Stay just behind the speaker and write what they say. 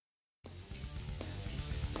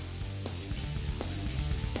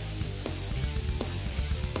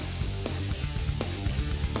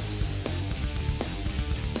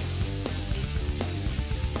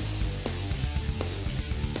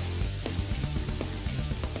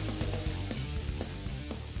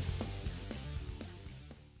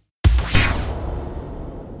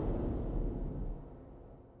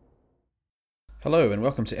Hello and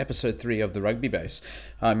welcome to episode 3 of the Rugby Base.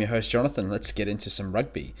 I'm your host Jonathan. Let's get into some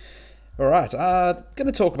rugby. Alright, going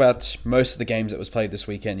to talk about most of the games that was played this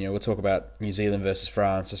weekend. We'll talk about New Zealand versus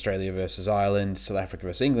France, Australia versus Ireland, South Africa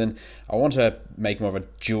versus England. I want to make more of a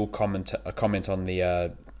dual comment on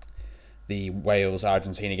the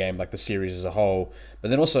Wales-Argentina game, like the series as a whole. But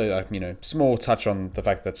then also, small touch on the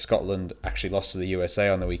fact that Scotland actually lost to the USA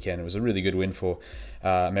on the weekend. It was a really good win for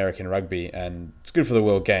American rugby, and it's good for the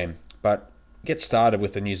world game. But get started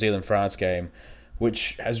with the New Zealand-France game,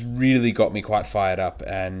 which has really got me quite fired up,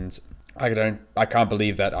 and I can't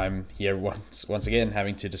believe that I'm here once again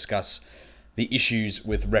having to discuss the issues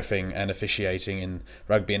with reffing and officiating in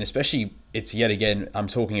rugby, and especially it's yet again I'm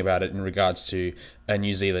talking about it in regards to a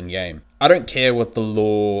New Zealand game. I don't care what the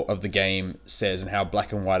law of the game says and how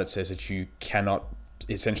black and white it says that you cannot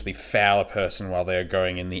essentially foul a person while they are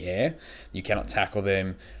going in the air. You cannot tackle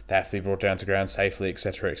them. They have to be brought down to ground safely,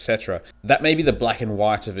 etc., etc. That may be the black and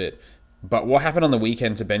white of it, but what happened on the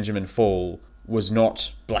weekend to Benjamin Fall was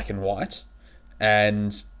not black and white,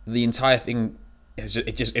 and the entire thing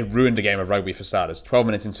it ruined a game of rugby for starters. 12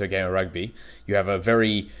 minutes into a game of rugby, you have a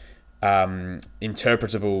very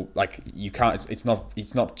interpretable, you can't.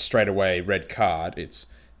 It's not straight away red card. It's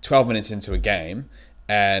 12 minutes into a game,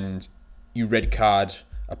 and you red card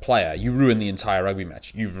a player, you ruin the entire rugby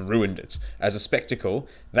match. You've ruined it. As a spectacle,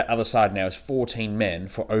 that other side now is 14 men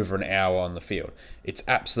for over an hour on the field. It's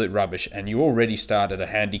absolute rubbish, and you already start at a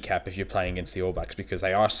handicap if you're playing against the All Blacks because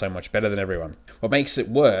they are so much better than everyone. What makes it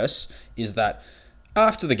worse is that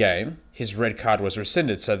after the game, his red card was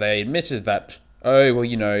rescinded, so they admitted that,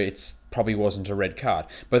 it probably wasn't a red card.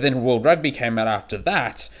 But then World Rugby came out after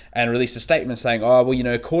that and released a statement saying,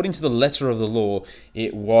 according to the letter of the law,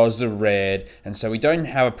 it was a red, and so we don't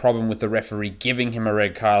have a problem with the referee giving him a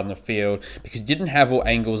red card on the field because he didn't have all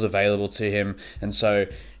angles available to him, and so,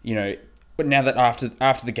 but now that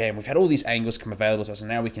after the game, we've had all these angles come available to us, and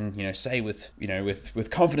now we can, say with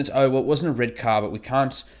confidence, it wasn't a red card, but we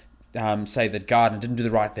can't say that Gardner didn't do the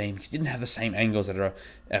right thing because he didn't have the same angles that are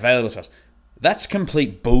available to us. That's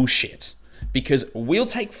complete bullshit, because we'll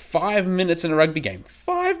take 5 minutes in a rugby game,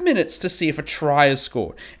 5 minutes to see if a try is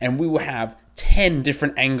scored, and we will have 10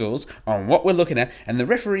 different angles on what we're looking at, and the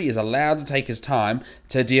referee is allowed to take his time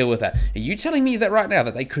to deal with that. Are you telling me that right now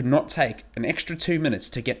that they could not take an extra 2 minutes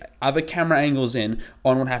to get other camera angles in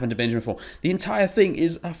on what happened to Benjamin Fall? The entire thing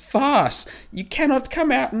is a farce. You cannot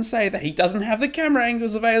come out and say that he doesn't have the camera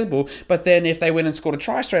angles available, but then if they went and scored a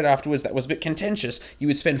try straight afterwards that was a bit contentious, you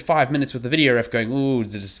would spend 5 minutes with the video ref going, ooh,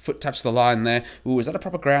 did his foot touch the line there? Ooh, is that a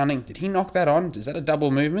proper grounding? Did he knock that on? Is that a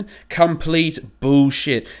double movement? Complete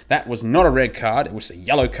bullshit. That was not a red card. It was a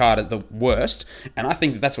yellow card at the worst, and I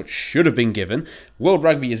think that's what should have been given. World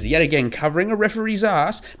Rugby is yet again covering a referee's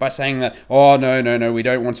ass by saying that, no, we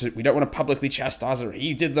don't want to publicly chastise her.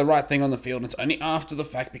 He did the right thing on the field, and it's only after the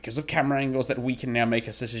fact because of camera angles that we can now make a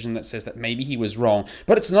decision that says that maybe he was wrong.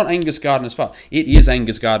 But it's not Angus Gardner's fault. It is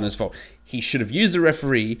Angus Gardner's fault. He should have used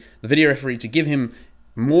the video referee, to give him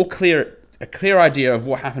a clear idea of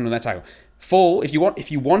what happened with that tackle. Fall, if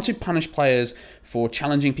you want to punish players for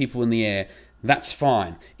challenging people in the air, that's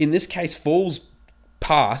fine. In this case, Fall's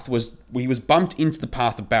path he was bumped into the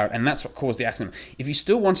path of Barrett, and that's what caused the accident. If you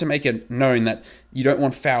still want to make it known that you don't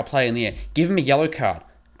want foul play in the air, give him a yellow card.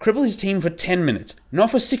 Cripple his team for 10 minutes, not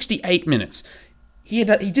for 68 minutes. He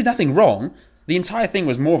did nothing wrong. The entire thing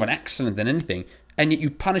was more of an accident than anything, and yet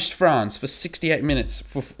you punished France for 68 minutes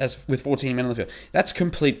with 14 men on the field. That's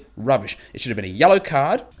complete rubbish. It should have been a yellow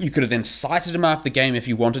card. You could have then cited him after the game if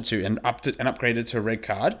you wanted to, and upgraded it to a red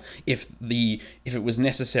card if it was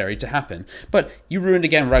necessary to happen. But you ruined a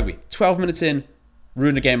game of rugby. 12 minutes in,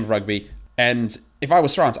 ruined a game of rugby. And if I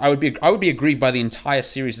was France, I would be aggrieved by the entire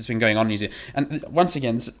series that's been going on in New Zealand. And once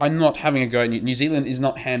again, I'm not having a go. New Zealand is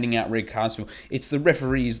not handing out red cards. It's the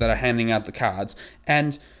referees that are handing out the cards.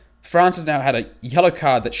 And France has now had a yellow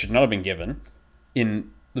card that should not have been given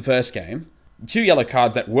in the first game, 2 yellow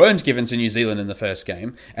cards that weren't given to New Zealand in the first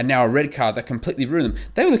game, and now a red card that completely ruined them.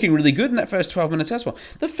 They were looking really good in that first 12 minutes as well.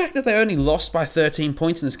 The fact that they only lost by 13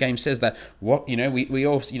 points in this game says that, we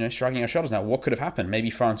all, shrugging our shoulders now, what could have happened?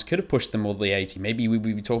 Maybe France could have pushed them all the 80. Maybe we'd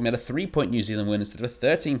be talking about a 3-point New Zealand win instead of a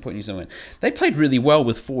 13-point New Zealand win. They played really well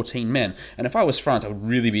with 14 men, and if I was France, I would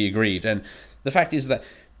really be aggrieved. And the fact is that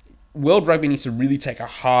World Rugby needs to really take a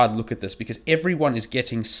hard look at this, because everyone is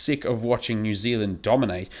getting sick of watching New Zealand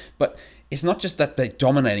dominate. But it's not just that they're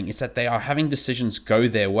dominating, it's that they are having decisions go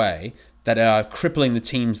their way that are crippling the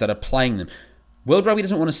teams that are playing them. World Rugby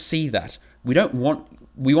doesn't want to see that. We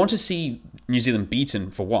want to see New Zealand beaten,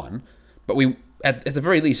 for one, but at the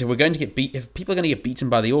very least, if people are going to get beaten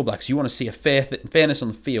by the All Blacks, you want to see a fairness on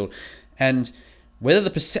the field. And whether the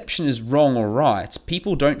perception is wrong or right,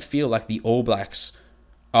 people don't feel like the All Blacks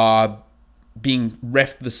are being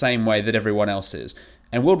reffed the same way that everyone else is.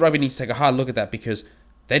 And World Rugby needs to take a hard look at that, because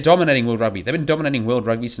they're dominating World Rugby. They've been dominating World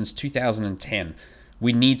Rugby since 2010.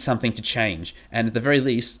 We need something to change. And at the very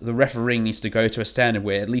least, the refereeing needs to go to a standard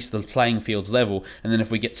where at least the playing field's level. And then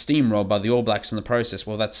if we get steamrolled by the All Blacks in the process,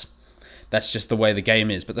 well, that's just the way the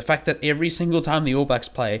game is. But the fact that every single time the All Blacks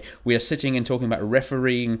play, we are sitting and talking about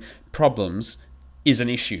refereeing problems is an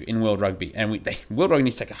issue in World Rugby. And World Rugby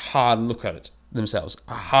needs to take a hard look at it themselves.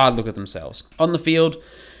 A hard look at themselves. On the field,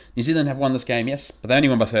 New Zealand have won this game, yes, but they only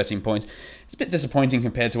won by 13 points. It's a bit disappointing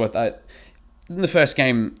compared to what in the first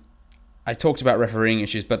game, I talked about refereeing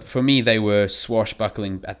issues, but for me, they were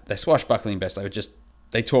swashbuckling. They're swashbuckling best.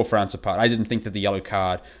 They tore France apart. I didn't think that the yellow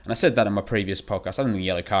card, and I said that in my previous podcast, I didn't think the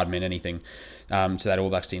yellow card meant anything to that All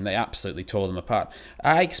Blacks team. They absolutely tore them apart.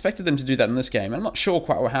 I expected them to do that in this game. I'm not sure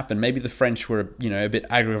quite what happened. Maybe the French were, a bit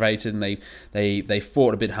aggravated, and they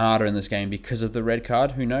fought a bit harder in this game because of the red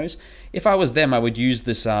card. Who knows? If I was them, I would use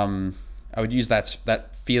this. I would use that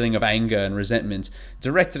feeling of anger and resentment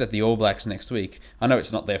directed at the All Blacks next week. I know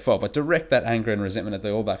it's not their fault, but direct that anger and resentment at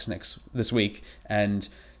the All Blacks this week and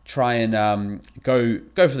try and go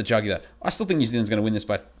for the jugular. I still think New Zealand's going to win this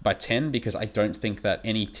by 10, because I don't think that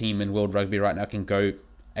any team in World Rugby right now can go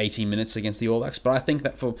 80 minutes against the All Blacks. But I think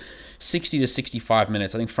that for 60 to 65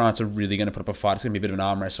 minutes, I think France are really going to put up a fight. It's going to be a bit of an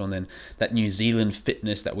arm wrestle, and then that New Zealand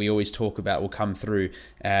fitness that we always talk about will come through,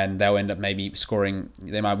 and they'll end up maybe scoring.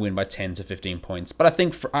 They might win by 10 to 15 points. But I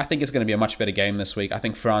think it's going to be a much better game this week. I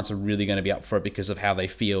think France are really going to be up for it because of how they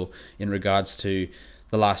feel in regards to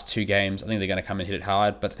the last two games. I think they're going to come and hit it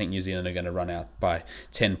hard, but I think New Zealand are going to run out by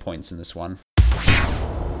 10 points in this one.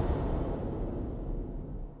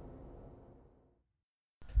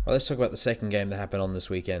 Well, let's talk about the second game that happened on this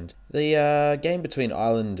weekend. The game between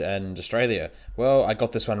Ireland and Australia. Well, I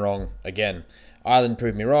got this one wrong again. Ireland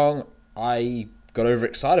proved me wrong. I got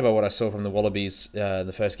overexcited by what I saw from the Wallabies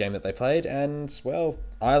the first game that they played, and, well,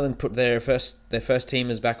 Ireland put their first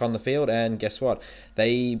teamers back on the field, and guess what?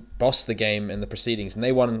 They bossed the game in the proceedings, and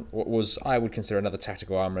they won what was, I would consider, another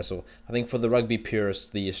tactical arm wrestle. I think for the rugby purists,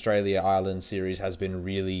 the Australia-Ireland series has been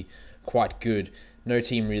really quite good. No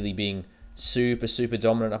team really being super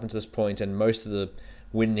dominant up until this point, and most of the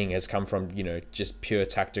winning has come from, just pure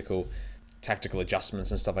tactical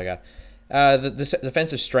adjustments and stuff like that. The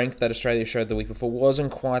defensive strength that Australia showed the week before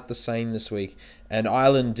wasn't quite the same this week, and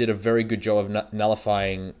Ireland did a very good job of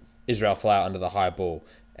nullifying Israel Folau under the high ball,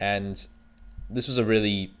 and this was a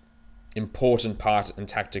really important part and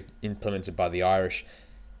tactic implemented by the Irish.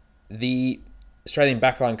 The Australian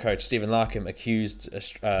backline coach Stephen Larkham accused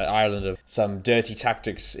Ireland of some dirty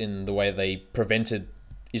tactics in the way they prevented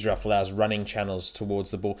Israel Folau's running channels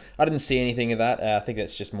towards the ball. I didn't see anything of that. I think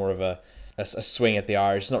that's just more of a swing at the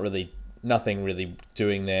Irish. It's nothing really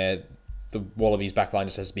doing there. The Wallabies backline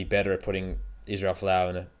just has to be better at putting Israel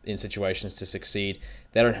Folau in situations to succeed.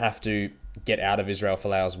 They don't have to get out of Israel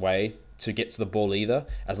Folau's way to get to the ball either.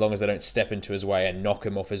 As long as they don't step into his way and knock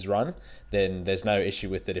him off his run, then there's no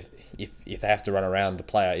issue with it. If they have to run around the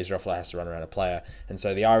player, Israel Folau has to run around a player. And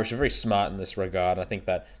so the Irish are very smart in this regard. And I think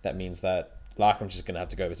that means that Larkham's just going to have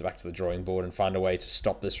to go back to the drawing board and find a way to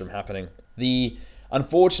stop this from happening. The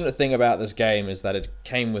unfortunate thing about this game is that it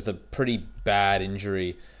came with a pretty bad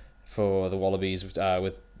injury for the Wallabies,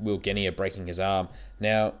 with Will Genia breaking his arm.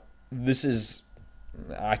 Now,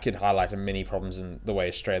 I could highlight many problems in the way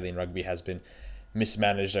Australian rugby has been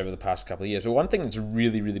mismanaged over the past couple of years. But one thing that's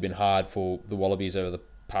really, really been hard for the Wallabies over the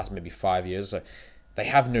past maybe 5 years, so they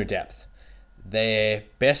have no depth. Their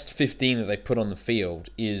best 15 that they put on the field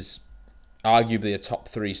is arguably a top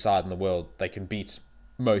 3 side in the world. They can beat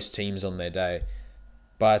most teams on their day,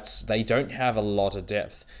 but they don't have a lot of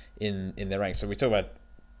depth in their ranks. So we talk about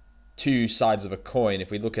two sides of a coin.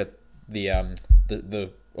 If we look at the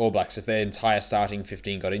All Blacks, if their entire starting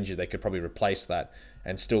 15 got injured, they could probably replace that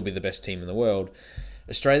and still be the best team in the world.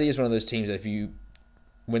 Australia is one of those teams that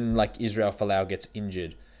when like Israel Folau gets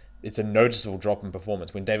injured, it's a noticeable drop in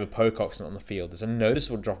performance. When David Pocock's not on the field, there's a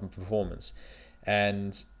noticeable drop in performance.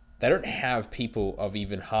 And they don't have people of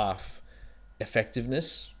even half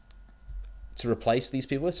effectiveness to replace these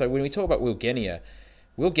people. So when we talk about Will Genia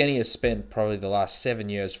spent probably the last 7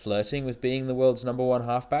 years flirting with being the world's number one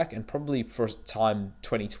halfback, and probably for a time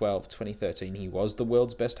 2012, 2013, he was the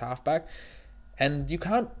world's best halfback. And you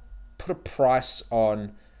can't put a price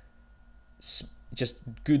on just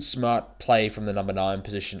good, smart play from the number 9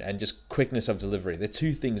 position and just quickness of delivery. They're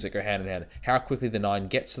two things that go hand in hand. How quickly the 9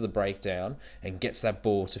 gets to the breakdown and gets that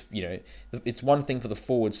ball to, it's one thing for the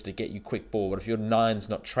forwards to get you quick ball, but if your 9's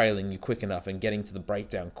not trailing you quick enough and getting to the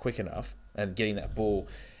breakdown quick enough, and getting that ball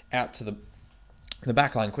out to the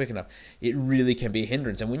back line quick enough, it really can be a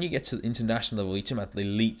hindrance. And when you get to the international level, you're talking about the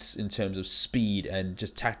elites in terms of speed and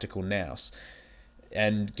just tactical nous.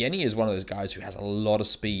 And Genny is one of those guys who has a lot of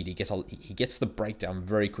speed. He gets the breakdown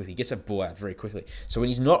very quickly. He gets a ball out very quickly. So when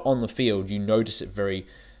he's not on the field, you notice it very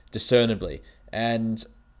discernibly. And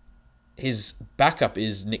his backup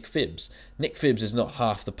is Nick Phibbs. Nick Phibbs is not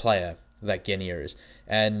half the player that Genia is.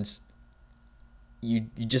 And you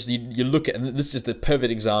look at, and this is just the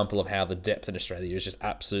perfect example of how the depth in Australia is just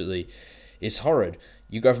absolutely is horrid.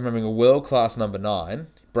 You go from having a world-class number 9,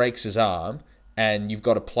 breaks his arm, and you've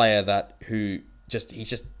got a player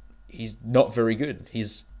he's not very good.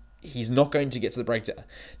 He's not going to get to the breakdown.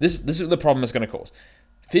 This is the problem it's going to cause.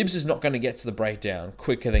 Phibbs is not going to get to the breakdown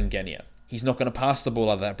quicker than Genia. He's not going to pass the ball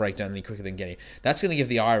out of that breakdown any quicker than Genia. That's going to give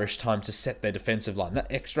the Irish time to set their defensive line. That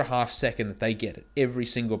extra half second that they get at every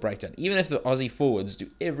single breakdown, even if the Aussie forwards do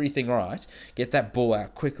everything right, get that ball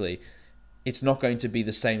out quickly, it's not going to be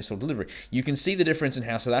the same sort of delivery. You can see the difference in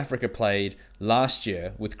how South Africa played last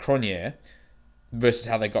year with Cronje versus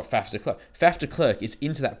how they got Faf de Klerk. Faf de Klerk is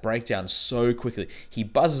into that breakdown so quickly. He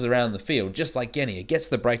buzzes around the field just like Genia, gets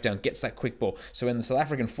the breakdown, gets that quick ball. So when the South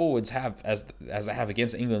African forwards have, as they have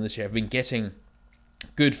against England this year, have been getting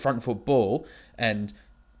good front foot ball and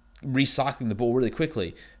recycling the ball really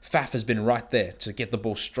quickly, Faf has been right there to get the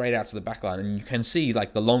ball straight out to the back line. And you can see,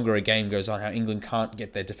 like, the longer a game goes on, how England can't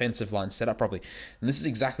get their defensive line set up properly. And this is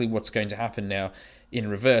exactly what's going to happen now in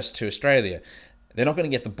reverse to Australia. They're not going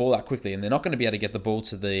to get the ball out quickly, and they're not going to be able to get the ball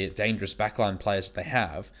to the dangerous backline players that they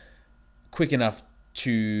have quick enough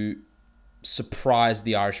to surprise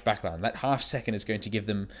the Irish backline. That half second is going to give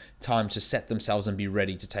them time to set themselves and be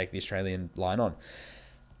ready to take the Australian line on.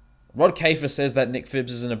 Rod Kafer says that Nick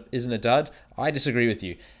Phibbs isn't a dud. I disagree with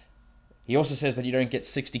you. He also says that you don't get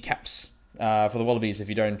 60 caps for the Wallabies if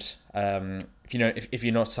you're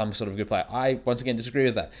not some sort of good player. I once again disagree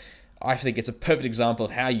with that. I think it's a perfect example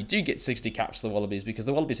of how you do get 60 caps for the Wallabies, because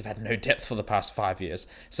the Wallabies have had no depth for the past 5 years.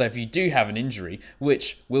 So if you do have an injury,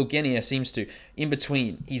 which Will Genia seems to, in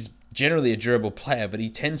between, he's generally a durable player, but he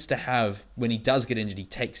tends to have, when he does get injured, he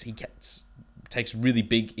takes really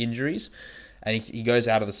big injuries, and he goes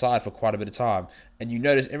out of the side for quite a bit of time. And you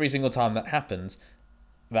notice every single time that happens,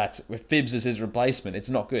 that with Phibbs as his replacement, it's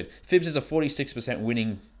not good. Phibbs is a 46%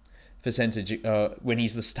 winning percentage when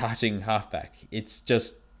he's the starting halfback. It's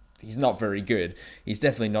just, he's not very good. He's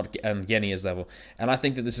definitely not on Genia's level. And I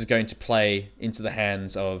think that this is going to play into the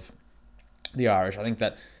hands of the Irish. I think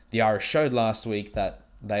that the Irish showed last week that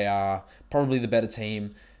they are probably the better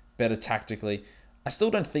team, better tactically. I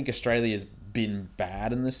still don't think Australia's been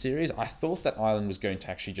bad in this series. I thought that Ireland was going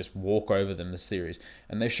to actually just walk over them this series.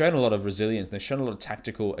 And they've shown a lot of resilience. They've shown a lot of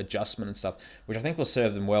tactical adjustment and stuff, which I think will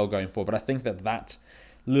serve them well going forward. But I think that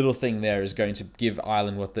little thing there is going to give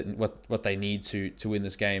Ireland what they need to win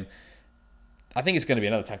this game. I think it's going to be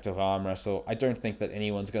another tactical arm wrestle. I don't think that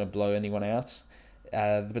anyone's going to blow anyone out.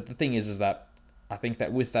 But the thing is that I think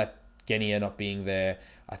that with that Genia not being there,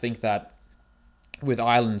 I think that with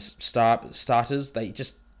Ireland's starters, they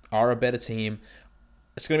just are a better team.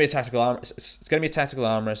 It's going to be a tactical arm. It's going to be a tactical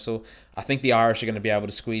arm wrestle. I think the Irish are going to be able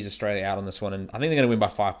to squeeze Australia out on this one, and I think they're going to win by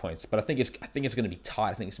 5 points. But I think it's going to be tight.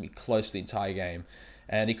 I think it's going to be close for the entire game.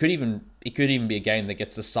 And it could even be a game that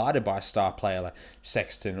gets decided by a star player like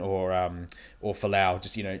Sexton or Folau.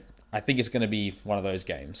 Just, I think it's going to be one of those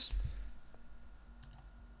games.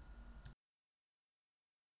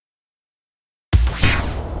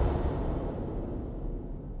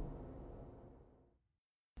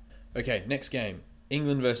 Okay, next game,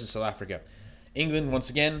 England versus South Africa. England once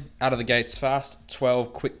again out of the gates fast,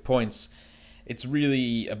 12 quick points. It's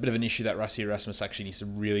really a bit of an issue that Rassie Erasmus actually needs to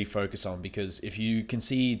really focus on, because if you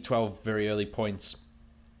concede 12 very early points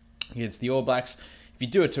against the All Blacks,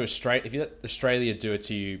 if you let Australia do it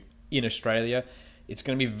to you in Australia, it's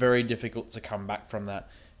going to be very difficult to come back from that.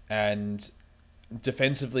 And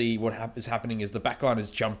defensively, what is happening is the backline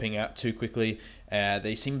is jumping out too quickly.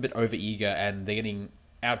 They seem a bit over-eager, and they're getting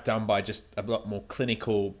outdone by just a lot more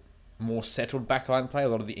clinical, more settled backline play. A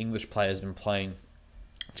lot of the English players have been playing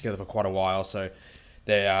together for quite a while, so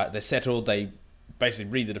they're settled. They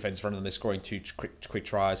basically read the defense in front of them. They're scoring two quick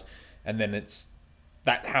tries, and then it's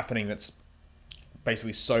that happening that's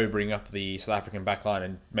basically sobering up the South African backline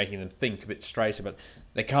and making them think a bit straighter. But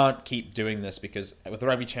they can't keep doing this, because with the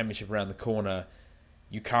Rugby Championship around the corner,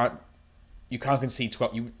 you can't concede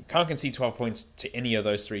 12 points to any of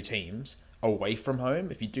those three teams away from home.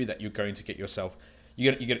 If you do that, you're going to get yourself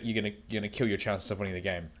you're going to kill your chances of winning the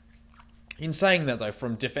game. In saying that, though,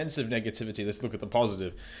 from defensive negativity, let's look at the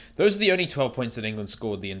positive. Those are the only 12 points that England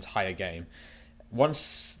scored the entire game.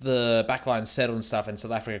 once the backline settled and stuff, and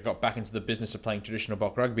South Africa got back into the business of playing traditional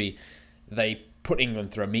Bok rugby, they put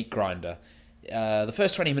England through a meat grinder. The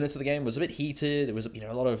first 20 minutes of the game was a bit heated. There was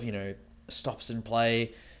a lot of stops in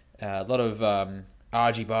play, a lot of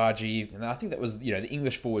argy-bargy, and I think that was the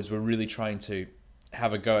English forwards were really trying to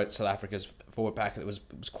have a go at South Africa's forward pack. It was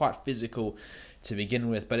quite physical to begin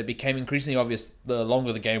with, but it became increasingly obvious the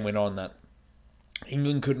longer the game went on that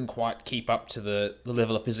England couldn't quite keep up to the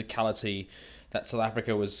level of physicality that South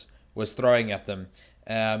Africa was throwing at them.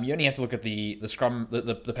 You only have to look at the scrum,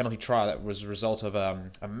 the penalty try that was a result of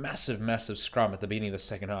a massive scrum at the beginning of the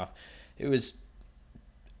second half. It was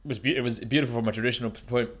beautiful from a traditional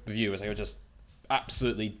point of view. It was like it just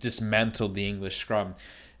absolutely dismantled the English scrum.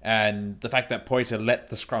 And the fact that Poiter let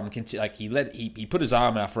the scrum continue, like he put his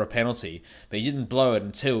arm out for a penalty, but he didn't blow it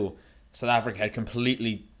until South Africa had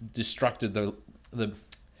completely destructed the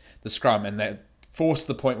scrum, and that forced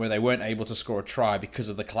the point where they weren't able to score a try because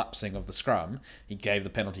of the collapsing of the scrum. He gave the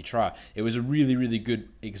penalty try. It was a really, really good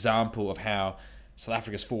example of how South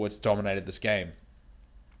Africa's forwards dominated this game.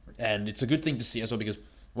 And it's a good thing to see as well, because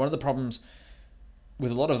one of the problems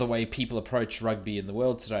with a lot of the way people approach rugby in the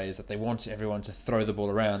world today is that they want everyone to throw the ball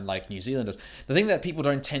around like New Zealand does. The thing that people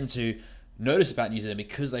don't tend to notice about New Zealand,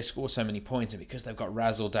 because they score so many points and because they've got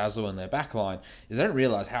razzle-dazzle in their backline, is they don't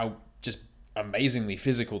realise how just amazingly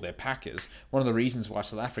physical their pack is. One of the reasons why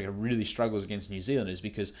South Africa really struggles against New Zealand is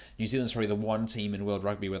because New Zealand's probably the one team in world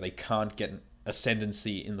rugby where they can't get an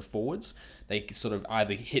ascendancy in the forwards. They sort of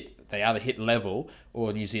either hit level,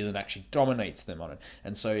 or New Zealand actually dominates them on it.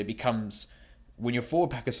 And so it becomes, when your forward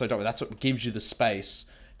pack is so dominant, that's what gives you the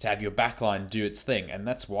space to have your backline do its thing, and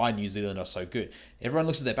that's why New Zealand are so good. Everyone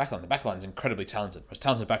looks at their backline. The backline's incredibly talented. Most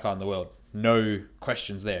talented backline in the world. No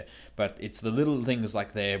questions there. But it's the little things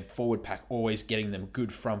like their forward pack always getting them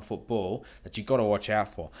good from football that you've got to watch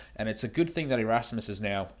out for. And it's a good thing that Erasmus is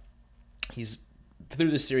now, he's through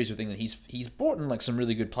this series with England, he's brought in like some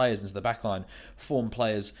really good players into the backline, former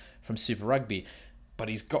players from Super Rugby, but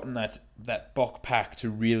he's gotten that Bok pack to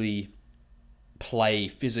really play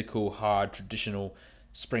physical, hard, traditional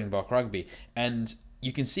Springbok rugby. And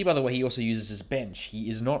you can see by the way he also uses his bench.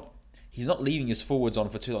 He's not leaving his forwards on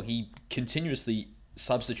for too long. He continuously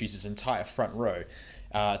substitutes his entire front row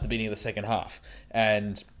at the beginning of the second half.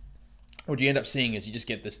 And what you end up seeing is you just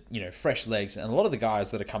get this, fresh legs. And a lot of the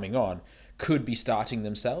guys that are coming on could be starting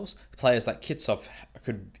themselves. Players like Kitshoff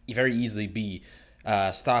could very easily be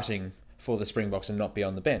starting for the Springboks and not be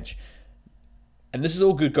on the bench. And this is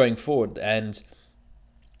all good going forward. And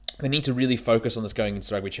they need to really focus on this going into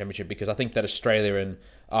the Rugby Championship, because I think that Australia and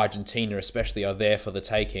Argentina especially are there for the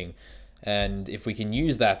taking. And if we can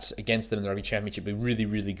use that against them in the Rugby Championship, it'll be really,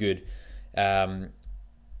 really good.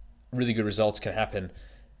 Really good results can happen.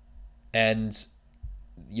 And,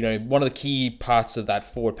 one of the key parts of that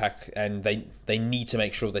forward pack, and they need to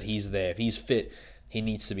make sure that he's there. If he's fit, he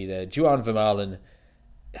needs to be there. Juan Vermaelen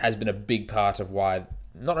has been a big part of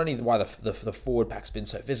not only why the forward pack's been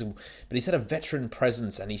so visible, but he's had a veteran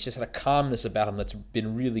presence, and he's just had a calmness about him that's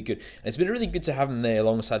been really good. And it's been really good to have him there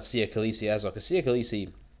alongside Siya Kolisi as well, because Siya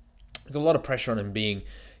Kolisi, there's a lot of pressure on him being,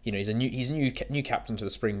 he's a new captain to the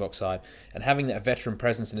Springbok side, and having that veteran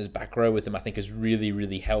presence in his back row with him, I think, has really,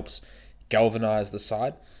 really helped galvanise the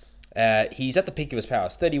side. He's at the peak of his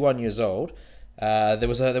powers, 31 years old. There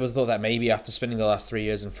was a thought that maybe after spending the last 3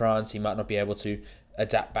 years in France, he might not be able to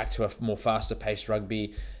adapt back to a more faster-paced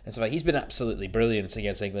rugby. And so he's been absolutely brilliant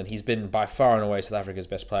against England. He's been by far and away South Africa's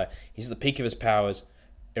best player. He's at the peak of his powers.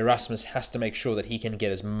 Erasmus has to make sure that he can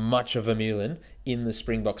get as much of Vermeulen in the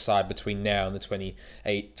Springbok side between now and the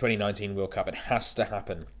 2019 World Cup. It has to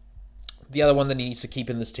happen. The other one that he needs to keep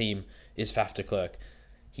in this team is Faf de Klerk.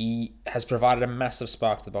 He has provided a massive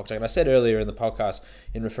spark to the Bok. And I said earlier in the podcast,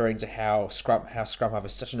 in referring to how scrum half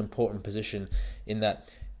is such an important position, in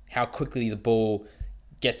that how quickly the ball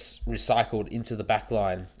gets recycled into the back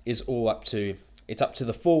line is all up to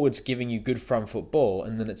the forwards giving you good front foot ball,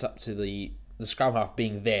 and then it's up to the scrum half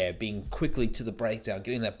being there, being quickly to the breakdown,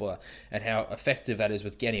 getting that ball, and how effective that is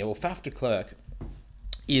with Genia. Well, Faf de Klerk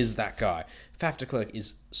is that guy. Faf de Klerk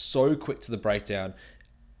is so quick to the breakdown,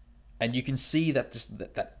 and you can see that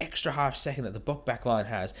that extra half second that the Bok back line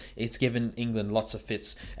has, it's given England lots of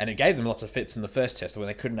fits, and it gave them lots of fits in the first test when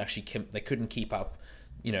they couldn't keep up.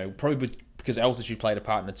 Probably because altitude played a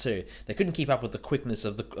part in it too. They couldn't keep up with the quickness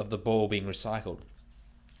of the ball being recycled.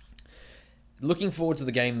 Looking forward to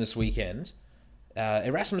the game this weekend,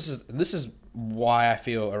 this is why I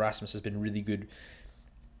feel Erasmus has been really good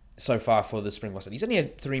so far for the Springboks. He's only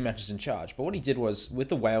had 3 matches in charge, but what he did was, with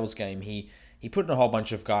the Wales game, he put in a whole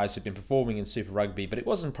bunch of guys who've been performing in Super Rugby, but it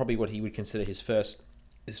wasn't probably what he would consider his first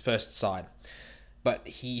side. but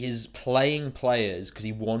he is playing players because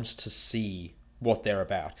he wants to see what they're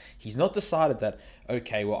about. He's not decided that,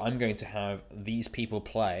 okay, well, I'm going to have these people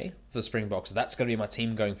play for the Springboks. That's going to be my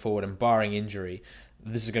team going forward, and barring injury,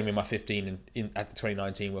 this is going to be my 15 at the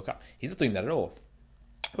 2019 World Cup. He's not doing that at all.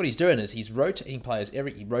 What he's doing is he's rotating players.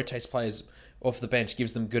 He rotates players off the bench,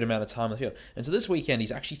 gives them good amount of time on the field. And so this weekend,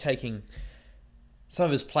 he's actually taking some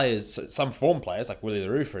of his players, some form players, like Willie le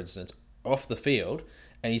Roux, for instance, off the field,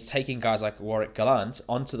 and he's taking guys like Warwick Gallant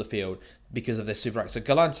onto the field because of their Super Rugby. So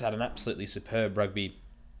Gallant's had an absolutely superb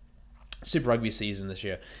Super Rugby season this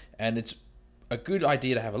year, and it's a good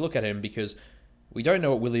idea to have a look at him because we don't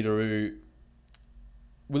know what Willie le Roux.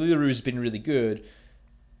 Willie le Roux's been really good.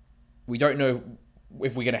 We don't know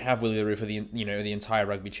if we're going to have Willie le Roux for the entire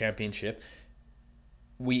Rugby Championship.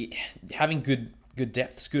 We having good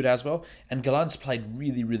depth's good as well, and Gallant's played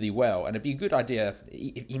really, really well, and it'd be a good idea.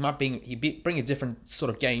 He might bring a different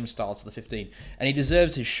sort of game style to the 15, and he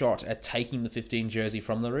deserves his shot at taking the 15 jersey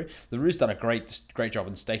from le Roux. Le Roux's done a great job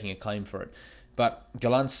in staking a claim for it, but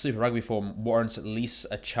Gallant's Super Rugby form warrants at least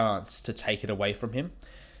a chance to take it away from him.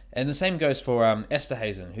 And the same goes for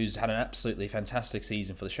Esterhuizen, who's had an absolutely fantastic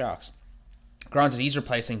season for the Sharks. Granted, he's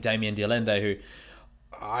replacing Damien de Allende, who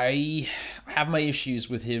I have my issues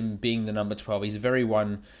with him being the number 12. He's very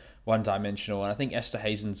one-dimensional, and I think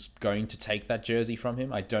Esterhuizen's going to take that jersey from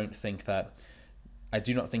him. I do not think that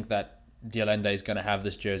de Allende is going to have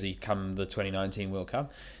this jersey come the 2019 World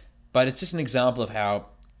Cup. But it's just an example of how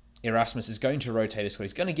Erasmus is going to rotate his squad.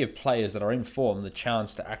 He's going to give players that are in form the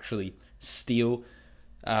chance to actually steal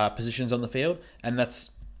positions on the field, and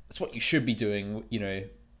that's what you should be doing,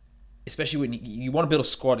 especially when you want to build a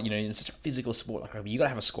squad, in such a physical sport like rugby. You got to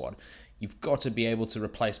have a squad. You've got to be able to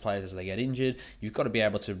replace players as they get injured. You've got to be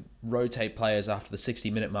able to rotate players after the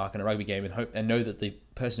 60-minute mark in a rugby game and know that the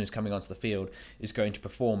person who's coming onto the field is going to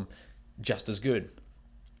perform just as good.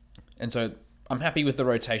 And so I'm happy with the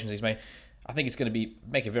rotations he's made. I think it's going to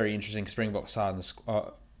make a very interesting Springbok side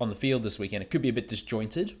on the field this weekend. It could be a bit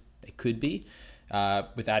disjointed. It could be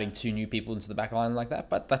with adding 2 new people into the back line like that,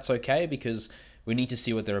 but that's okay because we need to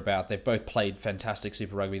see what they're about. They've both played fantastic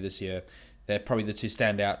Super Rugby this year. They're probably the 2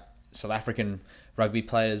 standout South African rugby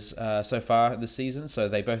players so far this season, so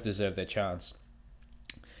they both deserve their chance.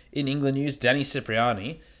 In England news, Danny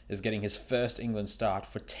Cipriani is getting his first England start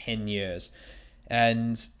for 10 years,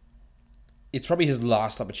 and it's probably his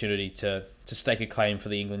last opportunity to stake a claim for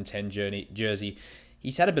the England 10 jersey.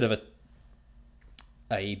 He's had a bit of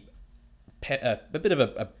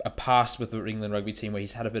a past with the England rugby team where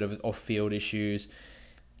he's had a bit of off-field issues.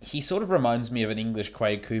 He sort of reminds me of an English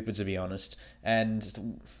Quade Cooper, to be honest,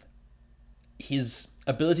 and his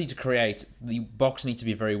ability to create, the Boks need to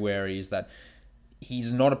be very wary, is that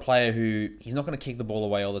he's not a player he's not going to kick the ball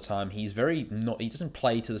away all the time. He doesn't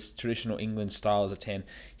play to the traditional England style as a 10.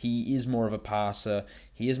 He is more of a passer.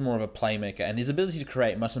 He is more of a playmaker, and his ability to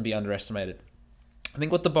create mustn't be underestimated. I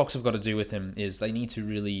think what the Boks have got to do with him is they need to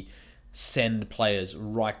really send players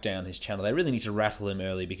right down his channel. They really need to rattle him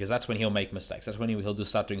early because that's when he'll make mistakes. That's when he'll just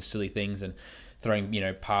start doing silly things and throwing,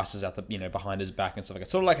 passes out the, behind his back and stuff like that.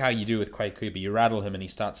 Sort of like how you do with Quade Cooper. You rattle him and he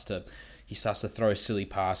starts to throw silly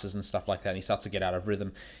passes and stuff like that, and he starts to get out of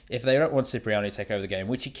rhythm. If they don't want Cipriani to take over the game,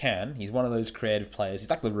 which he can, he's one of those creative players. He's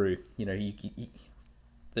like le Roux.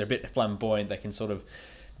 They're a bit flamboyant. They can sort of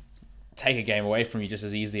take a game away from you just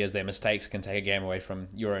as easily as their mistakes can take a game away from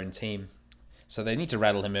your own team. So they need to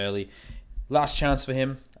rattle him early. Last chance for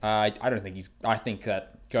him. I think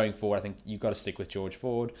that going forward, I think you've got to stick with George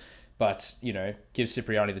Ford. But, give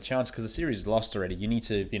Cipriani the chance because the series is lost already. You need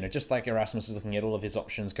to, just like Erasmus is looking at all of his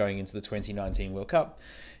options going into the 2019 World Cup,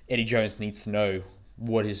 Eddie Jones needs to know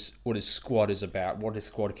what his squad is about, what his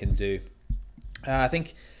squad can do. I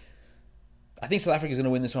think South Africa is going to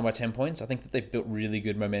win this one by 10 points. I think that they've built really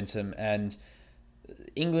good momentum, and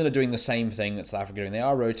England are doing the same thing that South Africa are doing. They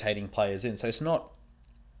are rotating players in. So it's not...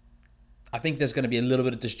 I think there's going to be a little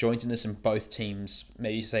bit of disjointedness in both teams,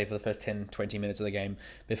 maybe say for the first 10, 20 minutes of the game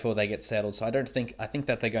before they get settled. So I think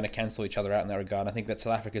that they're going to cancel each other out in that regard. I think that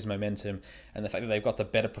South Africa's momentum and the fact that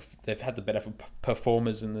they've had the better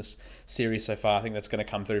performers in this series so far, I think that's going to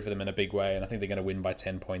come through for them in a big way, and I think they're going to win by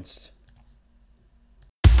 10 points.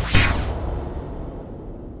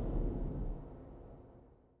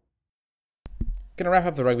 Going to wrap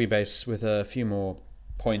up the rugby base with a few more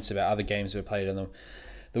points about other games we played on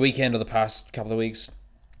the weekend or the past couple of weeks.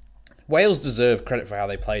 Wales deserve credit for how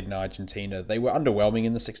they played in Argentina. They were underwhelming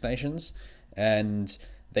in the Six Nations, and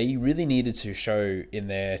they really needed to show in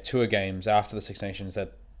their tour games after the Six Nations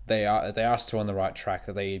that they are still on the right track,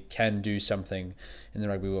 that they can do something in the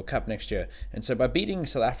Rugby World Cup next year. And so by beating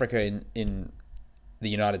South Africa in the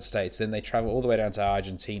United States. Then they travel all the way down to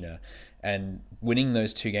Argentina, and winning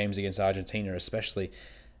those 2 games against Argentina, especially,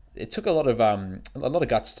 it took a lot of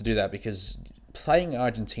guts to do that, because playing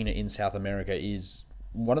Argentina in South America is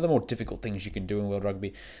one of the more difficult things you can do in World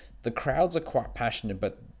Rugby. The crowds are quite passionate,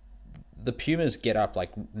 but the Pumas get up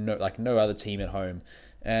like no other team at home,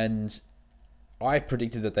 and I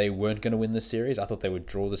predicted that they weren't going to win the series. I thought they would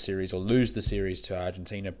draw the series or lose the series to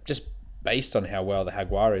Argentina, just based on how well the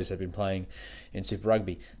Jaguares had been playing in Super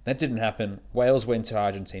Rugby. That didn't happen. Wales went to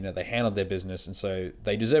Argentina. They handled their business, and so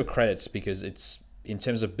they deserve credit, because it's, in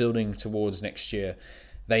terms of building towards next year,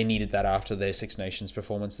 they needed that after their Six Nations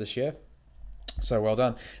performance this year. So well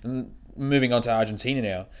done. And moving on to Argentina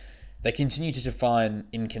now, they continue to define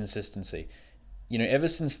inconsistency. Ever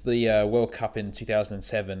since the World Cup in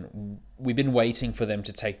 2007, we've been waiting for them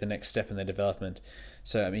to take the next step in their development.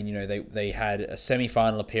 So, they had a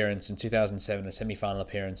semi-final appearance in 2007, a semi-final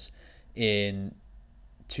appearance in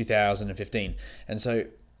 2015. And so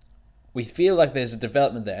we feel like there's a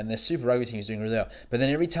development there, and their Super Rugby team is doing really well. But then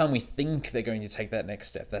every time we think they're going to take that next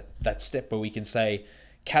step, that step where we can say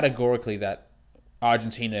categorically that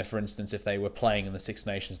Argentina, for instance, if they were playing in the Six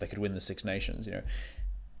Nations, they could win the Six Nations.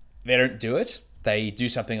 They don't do it. They do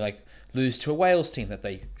something like lose to a Wales team that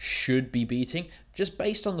they should be beating, just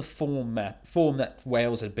based on the form that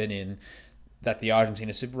Wales had been in, that the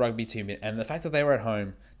Argentina Super Rugby team, and the fact that they were at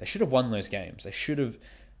home. They should have won those games. They should have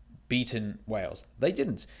beaten Wales. They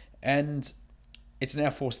didn't. And it's now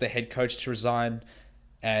forced their head coach to resign,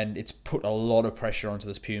 and it's put a lot of pressure onto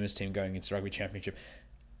this Pumas team going into the Rugby Championship.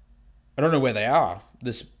 I don't know where they are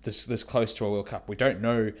this close to a World Cup. We don't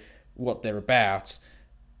know what they're about.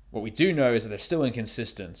 What we do know is that they're still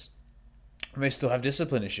inconsistent. They still have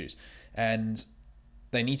discipline issues, and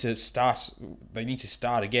they need to start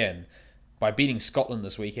again by beating Scotland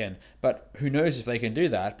this weekend. But who knows if they can do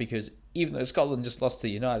that, because even though Scotland just lost to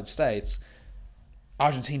the United States,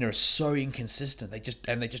 Argentina is so inconsistent. They just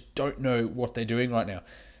don't know what they're doing right now.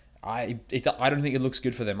 I don't think it looks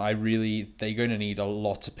good for them. They're going to need a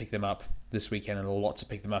lot to pick them up this weekend, and a lot to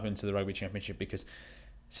pick them up into the Rugby Championship, because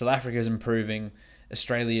South Africa is improving.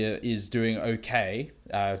 Australia is doing okay,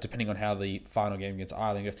 depending on how the final game against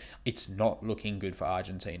Ireland goes. It's not looking good for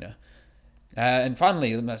Argentina. And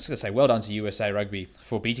finally, I'm just going to say well done to USA Rugby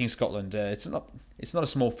for beating Scotland. It's not a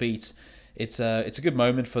small feat. It's a good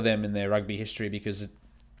moment for them in their rugby history, because it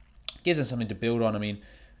gives them something to build on. I mean,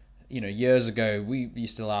 years ago we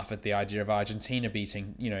used to laugh at the idea of Argentina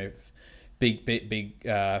beating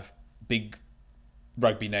big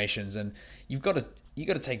rugby nations, and you've got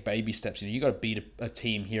to take baby steps. You got to beat a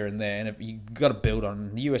team here and there, and you've got to build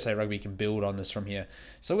on. The USA Rugby can build on this from here.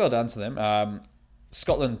 So well done to them.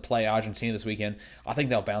 Scotland play Argentina this weekend. I think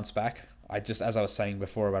they'll bounce back. As I was saying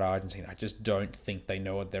before about Argentina, I just don't think they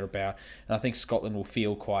know what they're about, and I think Scotland will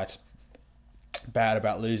feel quite bad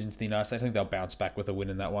about losing to the United States. I think they'll bounce back with a win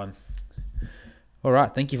in that one. All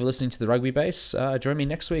right, thank you for listening to the Rugby Base. Join me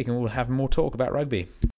next week, and we'll have more talk about rugby.